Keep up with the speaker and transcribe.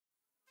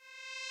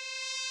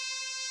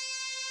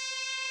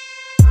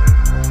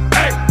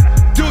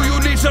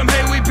some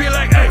hay? We be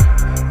like, hey,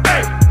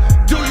 hey.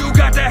 Do you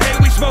got that hay?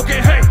 We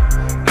smoking hay,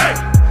 hey.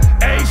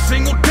 A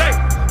single day,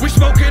 we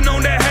smoking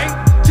on that hay.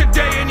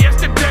 Today and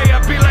yesterday, I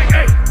be like,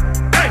 hey,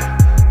 hey.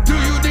 Do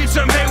you need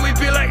some hay? We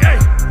be like,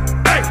 hey,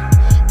 hey.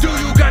 Do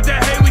you got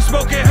that hay? We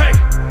smoking hay,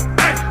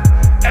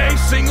 hey. A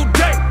single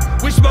day,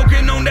 we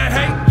smoking on that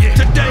hay.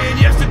 Today and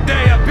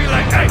yesterday, I be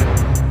like, hey,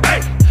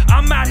 hey.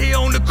 I'm out here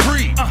on the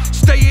creek,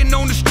 staying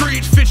on the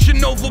streets,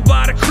 fishing over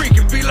by the creek,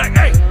 and be like,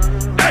 hey,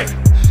 hey.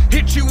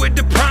 Hit you with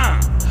the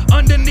prime,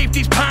 underneath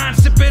these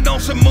pines, sipping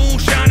on some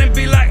moonshine, and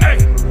be like, hey,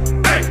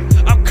 hey.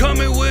 I'm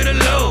coming with a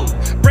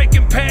load,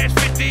 breaking past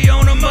 50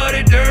 on a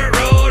muddy dirt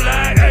road,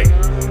 like, hey,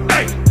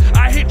 hey.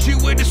 I hit you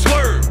with the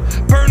swerve,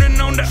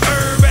 burning on the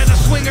herb as I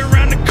swing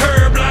around the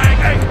curb, like,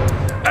 hey,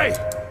 hey,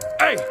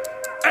 hey,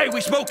 hey. We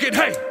smoking,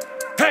 hey,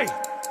 hey,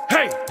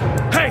 hey,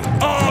 hey,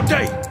 all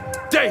day,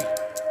 day,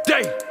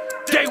 day,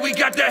 day. We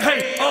got that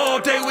hay, all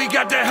day, we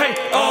got that hay,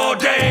 all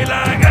day,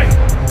 like, hey,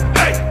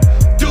 hey.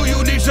 Do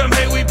you need some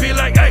hay? We be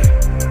like, hey,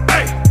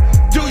 hey.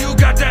 Do you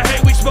got that hay?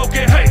 We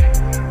smoking hay,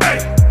 hey.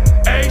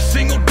 A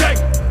single day,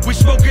 we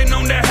smoking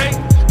on that hay.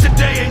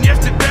 Today and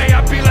yesterday,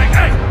 I be like,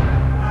 hey.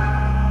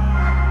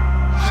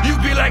 You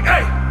be like,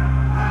 hey.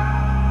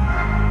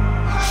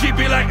 She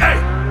be like, hey.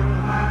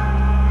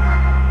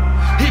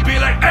 He be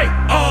like, hey.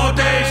 All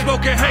day,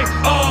 smoking hay,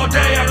 all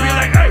day. I be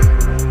like, hey,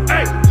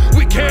 hey.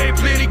 We carry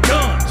plenty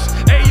guns,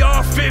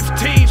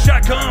 AR-15,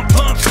 shotgun,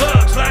 pump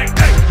slugs, like,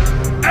 hey,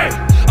 hey.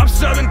 I'm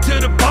southern to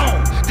the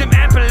bone, them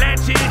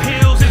Appalachian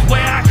hills is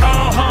where I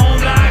call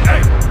home, like,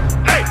 hey,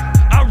 hey.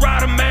 I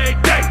ride 'em every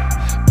day,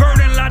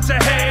 burning lots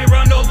of hay,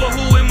 run over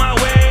who in my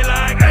way,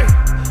 like, hey,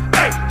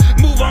 hey.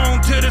 Move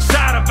on to the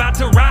side, about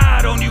to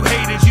ride on you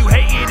haters, you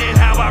hating it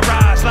how I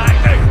rise, like,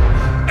 hey,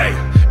 hey.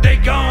 They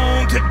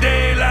gone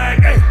today,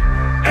 like, hey,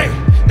 hey.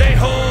 They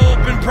hope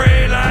and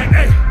pray, like,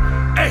 hey,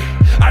 hey.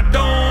 I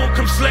don't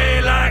come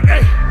slay, like,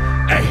 hey,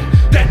 hey.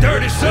 That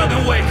dirty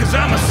southern way, cause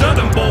I'm a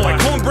southern boy.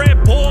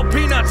 Cornbread, boiled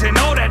peanuts and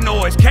all that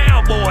noise.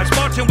 Cowboys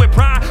marching with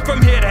pride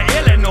from here to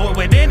Illinois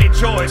with any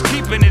choice.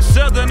 Keeping it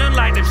southern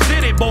unlike them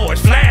city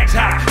boys. Flags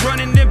high,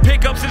 running